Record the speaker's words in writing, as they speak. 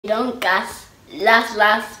Don't gas. Last.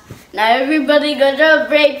 Now everybody go to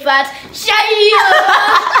breakfast.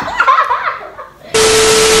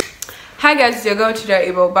 Hi guys, it's your girl Chidera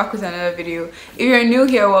Abel back with another video. If you're new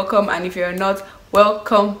here, welcome, and if you're not,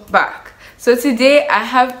 welcome back. So today I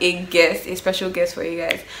have a special guest for you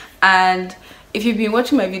guys, and if you've been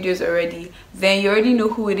watching my videos already, then you already know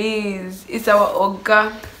who it is. It's our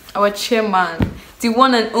Oga, our chairman, the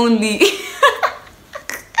one and only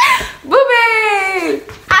byeee.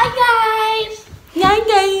 Hi guys. Hi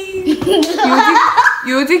guys.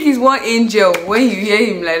 You think he's one angel when you hear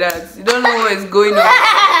him like that. You don't know what is going on.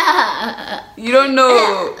 You don't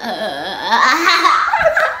know.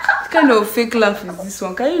 What kind of fake laugh is this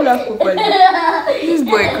one? Can you laugh properly? This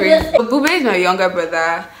boy crazy. Byeee is my younger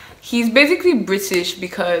brother. He's basically British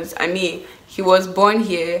because, I mean, he was born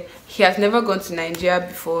here. He has never gone to Nigeria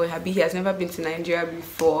before. He has never been to Nigeria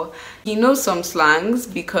before. He knows some slangs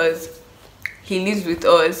because he lives with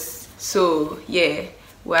us. So yeah,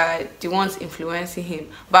 we're the ones influencing him.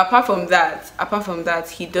 But apart from that,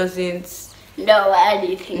 he doesn't know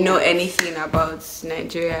anything about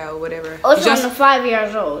Nigeria or whatever. Also, he's just 5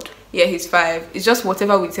 years old. Yeah, he's 5. It's just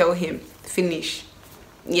whatever we tell him, finish.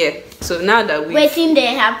 Yeah. So now that we waiting,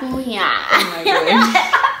 they happen here. Oh my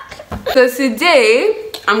god. So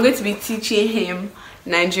today I'm going to be teaching him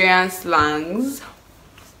Nigerian slangs.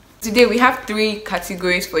 Today we have 3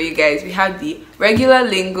 categories for you guys. We have the regular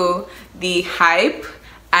lingo, the hype,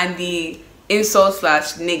 and the insult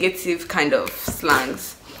 / negative kind of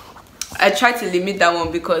slangs. I try to limit that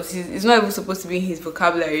one because it's not even supposed to be in his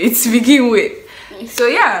vocabulary to begin with. So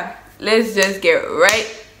yeah, let's just get right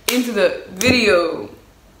into the video.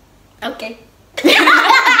 Okay.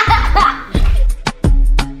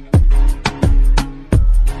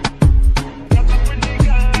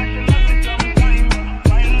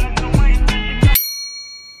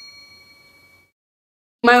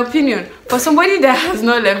 My opinion, for somebody that has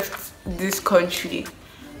not left this country,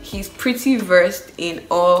 he's pretty versed in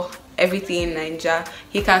everything in Nigeria.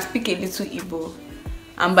 He can speak a little Igbo,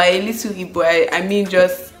 and by a little Igbo I mean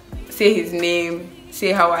just say his name,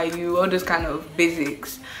 say how are you, all those kind of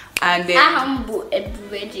basics. And then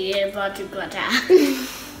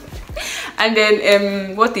and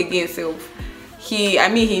then what again? So he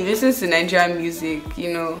listens to Nigerian music,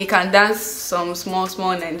 you know. He can dance some small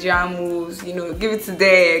Nigerian moves, you know, give it to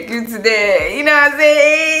there, you know what I'm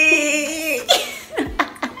saying?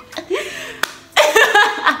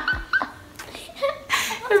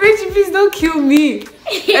 Please don't kill me.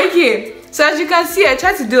 Okay, so as you can see, I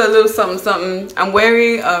tried to do a little something. I'm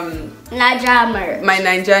wearing my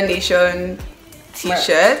Nigeria Nation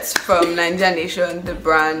t-shirt from Nigeria Nation, the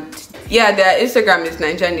brand. Yeah, their Instagram is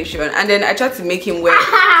Nigeria Nation, and then I tried to make him wear.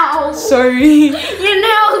 Ow! Sorry. Your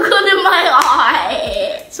nail got in my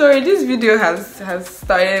eye. Sorry, this video has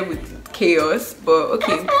started with chaos, but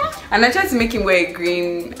okay. And I tried to make him wear a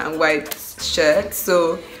green and white shirt,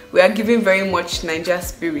 so we are giving very much Nigeria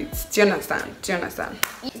spirit. Do you understand?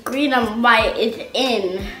 Green and white is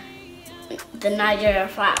in the Nigeria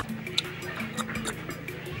flag.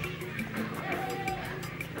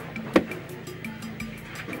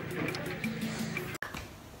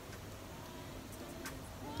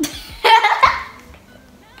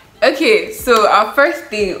 Okay, so our first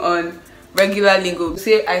thing on regular lingo,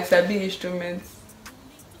 say I sabi instruments.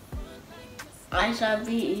 I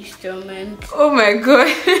sabi instruments. Oh my god.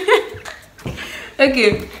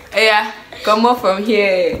 Okay, yeah, come on from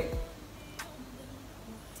here.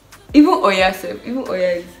 Even Oya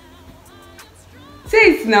is. Say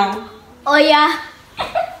it now. Oya.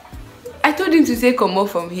 I told him to say come on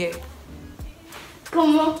from here.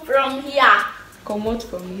 Come on from here. Come out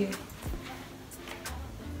from here.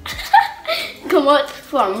 Come out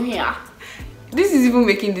from here. This is even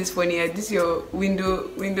making this funnier. This is your window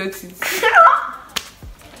teeth.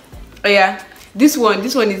 Oh yeah, this one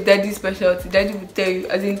is daddy's specialty. Daddy will tell you,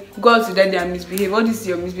 as in, go out to daddy and misbehave. All this is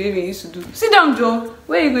your misbehaving you used to do. Sit down, Joe.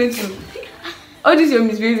 Where are you going to? All this is your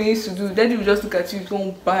misbehaving you used to do. Daddy will just look at you with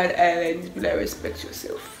one bad eye like this, be like, respect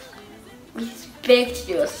yourself. Respect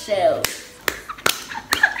yourself.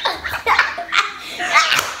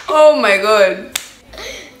 Oh my god.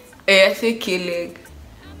 I say K-leg.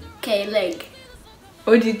 K-leg.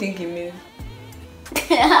 What do you think it means?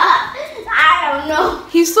 I don't know.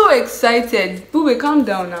 He's so excited. Byeee, calm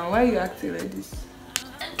down now. Why are you acting like this?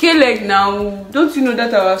 K-leg now. Don't you know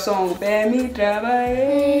that our song? I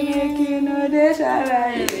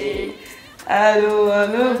don't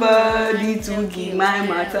want nobody to give my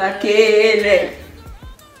matter. K-leg.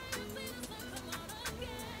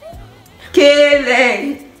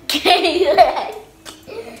 K-leg. K-leg.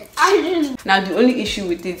 Now the only issue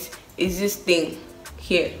with it is this thing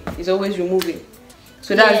here is always removing.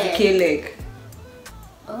 So that's the K leg.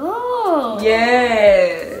 Oh.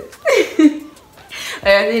 Yes. I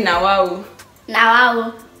say now.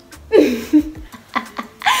 Now.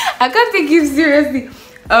 I can't take you seriously.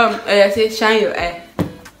 I say shine your eye.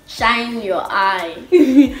 Shine your eye.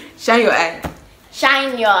 Shine your eye.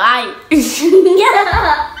 Shine your eye.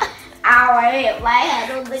 I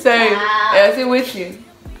don't think. Sorry. I say waiting.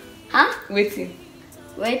 Huh? Waiting.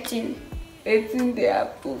 Waiting. Waiting they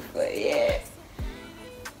happen for here.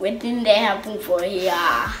 Waiting they happen for here.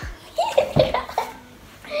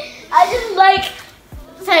 I just like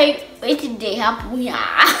say waiting they happen here.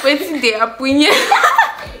 Waiting they happen here.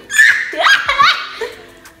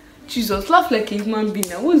 Jesus, laugh like a human being.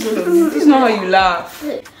 What's all of this? This is not how you laugh.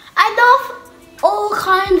 I laugh all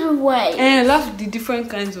kinds of ways. And laugh the different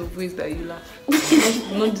kinds of ways that you laugh.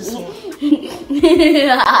 Not this one.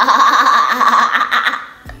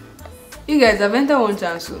 You guys have entered one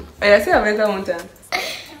chance. So. I say I've entered one chance.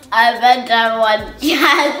 I've entered one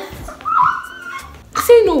chance.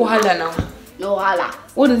 Say no wahala now. No wahala.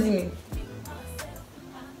 What does it mean?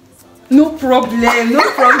 No problem. No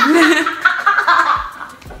problem.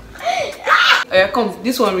 Yeah, come.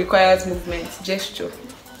 This one requires movement, gesture.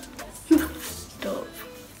 Stop.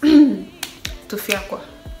 Tofiakwa.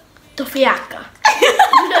 Tofiaka.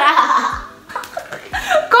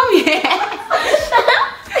 Come here.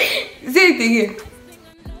 Say it again.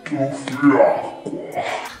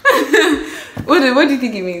 What do you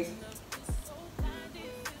think it means?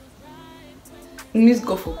 It means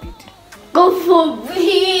God forbid. Go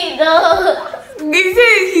forbid.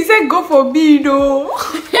 He said go forbid.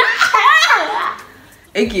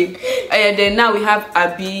 Okay. Then now we have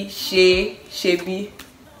Abi, She, Shebi.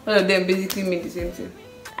 All of them basically mean the same thing.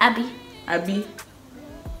 Abi. Abi.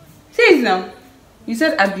 Say it now. You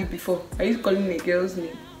said Abi before. Are you calling a girl's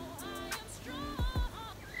name?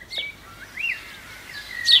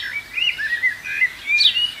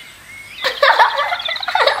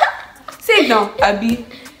 Say it now. Abi.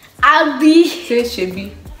 Abi. Say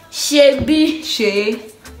Shebi. Shebi. She.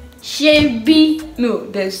 Shebi. No,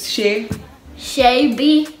 there's She.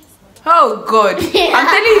 Shebi. Oh God. I'm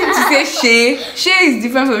telling you to say She. She is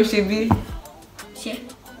different from Shebi. She.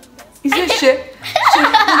 You say She.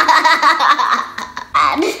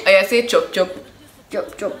 Oh yeah, say chop chop.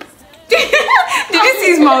 Chop chop. Did you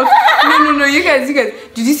see his mouth? No, you guys.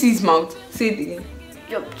 Did you see his mouth? Say it again.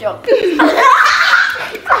 Chop chop.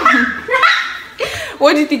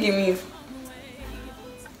 What do you think it means?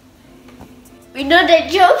 We know the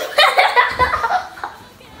chop.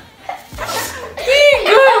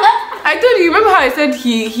 I told you, remember how I said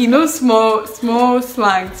he knows small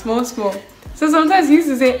slang, small. So sometimes he used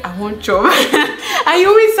to say, I want chop. And he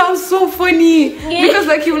always sounds so funny. Because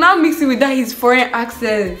like he will now mix it with that his foreign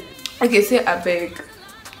accent. Okay, say abeg.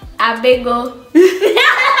 Abego.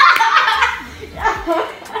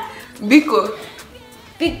 Biko.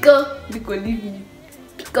 Biko, Leave me.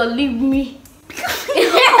 Biko, leave me.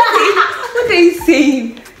 What are you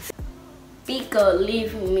saying? Biko,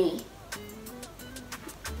 leave me.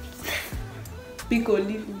 Biko,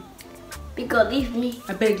 leave me. Biko, leave me.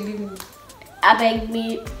 Abeg, leave me. Abeg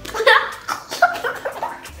me.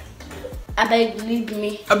 Abeg, leave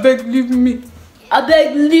me. Abeg, leave me.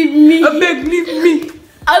 Abeg, leave me. Abeg, leave me.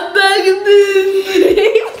 Abeg, leave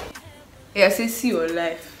me. Yeah, say see your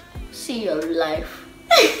life. See your life.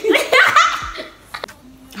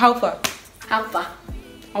 How far? How far?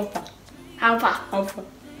 How far? How far? How far?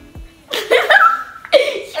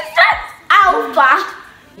 She said how far?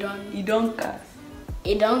 You don't cast.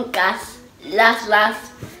 You don't cast. Last.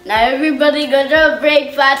 Now everybody go to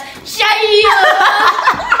breakfast.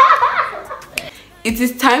 It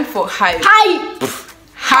is time for hype.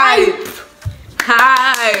 Hype.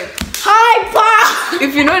 Hyper.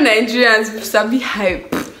 If you know Nigerians, you sabi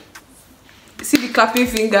hype. See the clapping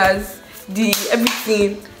fingers, the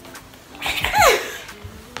everything.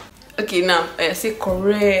 Okay, now I say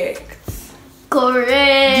correct.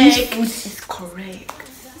 This food is correct.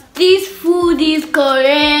 This food is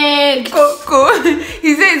correct. Coco,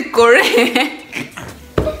 he says correct.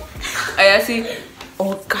 I say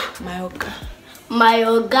Oga, my Oga. My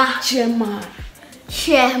Oga.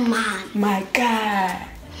 Chairman. My guy.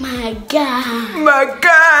 My guy. My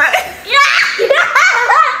guy.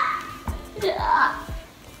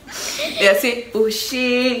 Yeah, say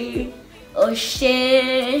Oshe. You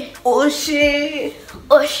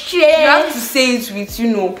have to say it with, you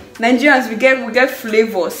know, Nigerians, we get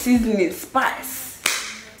flavor, seasoning, spice.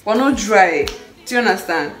 We're not dry. Do you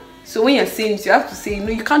understand? So when you're saying it, you have to say, no,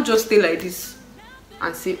 you can't just stay like this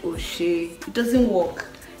and say Oshe. It doesn't work.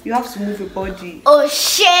 You have to move your body. Oh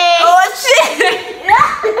shit! Oh shit!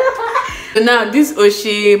 So now this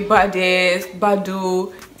Oshe, Bades,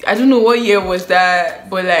 Badu, I don't know what year was that,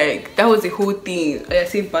 but like that was the whole thing. I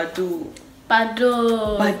say Badu.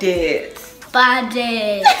 Badu. Bades.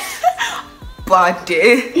 Bades.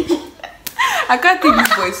 Bades. I can't take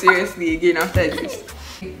this boy seriously again after this.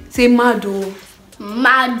 Say Mado.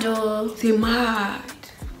 Mado. Say mad.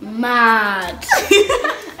 Mad.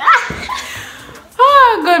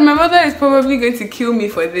 Oh god, my mother is probably going to kill me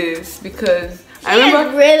for this because I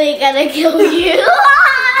remember She's really gonna kill you.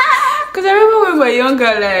 because I remember when we were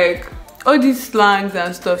younger, like all these slangs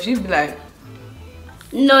and stuff, she'd be like,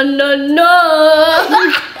 no.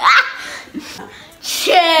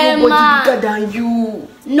 Shema. nobody bigger than you.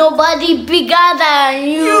 Nobody bigger than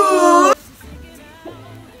you.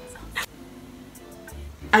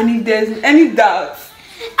 And if there's any doubt,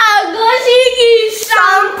 I'm gonna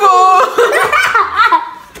shampoo.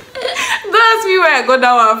 That's me where I got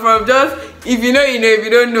that one from. Just if you know, you know. If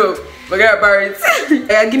you don't know, forget about it.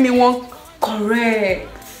 Yeah, give me one correct.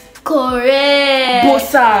 Correct.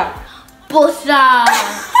 Bossa. Bossa.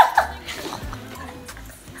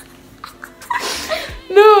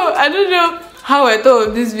 No, I don't know how I thought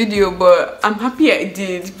of this video, but I'm happy I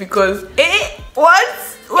did because what?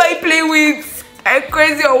 What are you playing with? Are you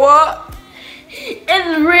crazy or what?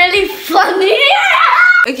 It's really funny.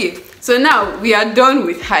 Okay, so now we are done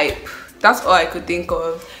with hype. That's all I could think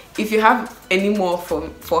of. If you have any more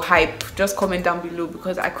for hype, just comment down below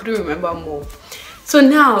because I couldn't remember more. So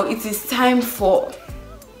now it is time for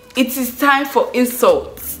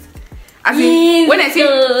insults. As in, when I say,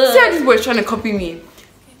 see how this boy is trying to copy me.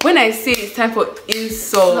 When I say it's time for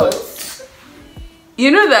insults, you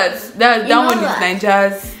know that one is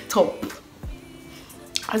Nigeria's top.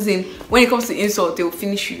 As in, when it comes to insult, they will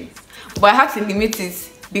finish you. But I had to limit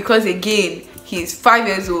it because again, he is 5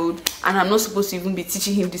 years old and I'm not supposed to even be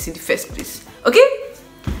teaching him this in the first place. Okay?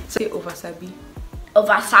 So say oversabi.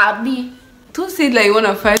 Oversabi. Don't say it like you want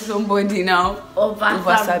to fight somebody now.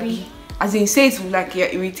 Oversabi. As in, say it like you're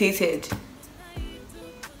irritated.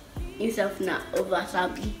 Yourself now,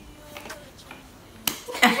 oversabi.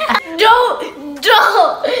 Don't.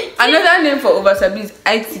 Another name for oversabi is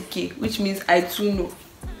ITK, which means I too know.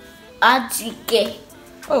 ITK.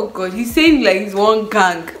 Oh god, he's saying like he's one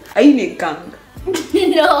gang. Are you in a gang?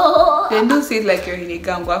 No. Then don't say it like you're in a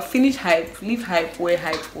gang. Well, finish hype. Leave hype where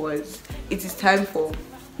hype was. It is time for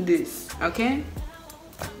this, okay?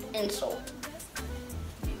 Insult.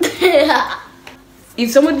 If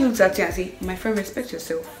somebody looks at you and say, my friend, respect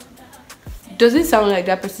yourself, does it sound like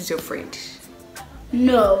that person's your friend?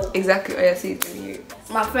 No. Exactly. Oh, yeah, say it in here.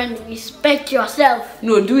 My friend, respect yourself.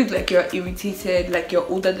 No, do it like you're irritated, like you're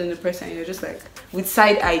older than the person, and you're just like with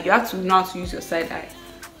side eye. You have to know how to use your side eye.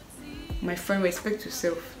 My friend, respect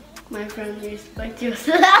yourself. My friend, respect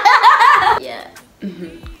yourself. Yeah.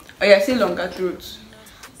 Oh yeah, say longer throats.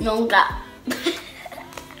 Longer.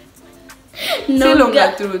 Say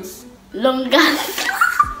longer throats. Longer.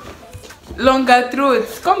 Longer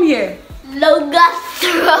throats. Come here. Longer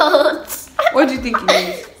throats. What do you think it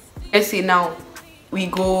means? Let's say now we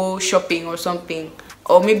go shopping or something,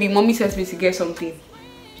 or maybe mommy sends me to get something,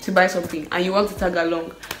 to buy something, and you want to tag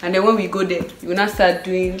along, and then when we go there, you will not start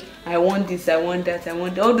doing I want this, I want that, I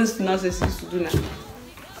want all those nonsense you used to do now.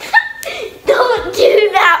 Don't do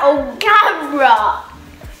that on camera.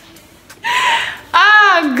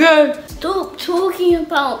 Ah, good. Stop talking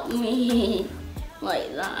about me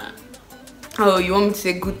like that. Oh, you want me to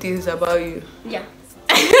say good things about you? Yeah.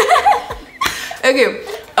 Okay,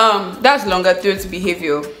 that's longer throats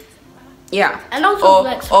behavior. Yeah. And also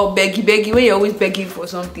or beggy, when you're always begging for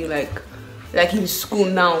something, like in school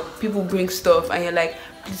now, people bring stuff and you're like,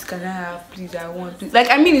 please can I have, please I want to. Like,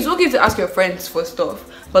 I mean, it's okay to ask your friends for stuff,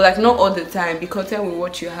 but like not all the time. Be content with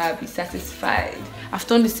what you have, be satisfied. I've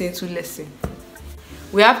done this in 2 lessons.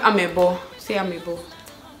 We have amebo. Say amebo.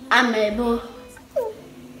 Amebo.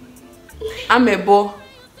 Amebo.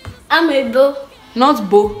 Amebo. Not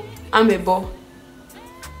bo. Amebo.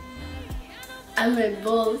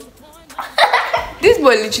 Amebo. This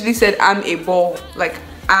boy literally said I'm a ball. Like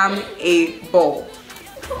I'm a ball.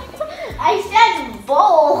 I said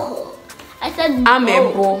ball. I said I'm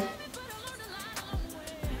a ball.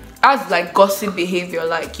 That's like gossip behavior.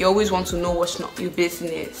 Like you always want to know what's not your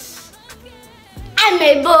business. I'm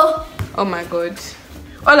a ball. Oh my god.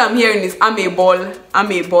 All I'm hearing is I'm a ball.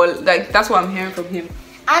 I'm a ball. Like that's what I'm hearing from him.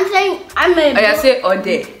 I'm saying I'm a ball. I say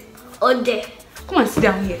Ode. Ode. Come on, sit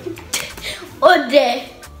down here. Ode.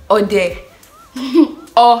 Ode.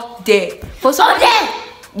 Ode. For some, Ode.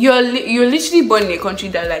 you're literally born in a country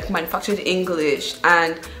that like manufactured English,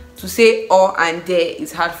 and to say or and there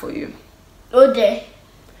is hard for you? Ode.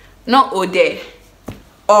 Not ode.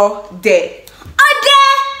 Or there. Ode.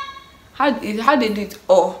 How they do it?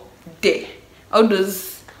 Or there. All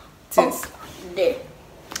those things. There.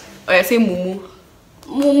 Or I say mumu.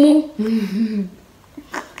 Mumu.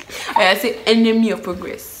 Or I say enemy of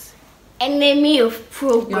progress. Enemy of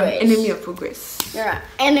progress. You're an enemy of progress. You're an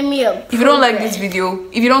enemy of progress. If you don't like this video,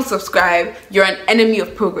 if you don't subscribe, you're an enemy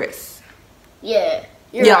of progress. Yeah.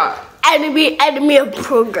 You're enemy of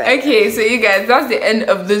progress. Okay, so you guys, that's the end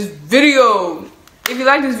of this video. If you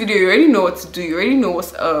like this video, you already know what to do. You already know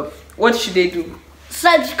what's up. What should they do?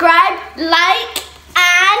 Subscribe, like,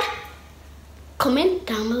 and comment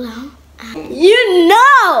down below. You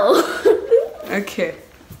know. Okay.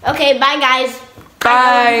 Okay, bye guys.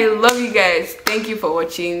 Bye. Love you guys. Thank you for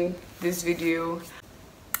watching this video.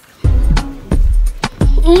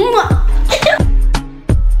 Mwah.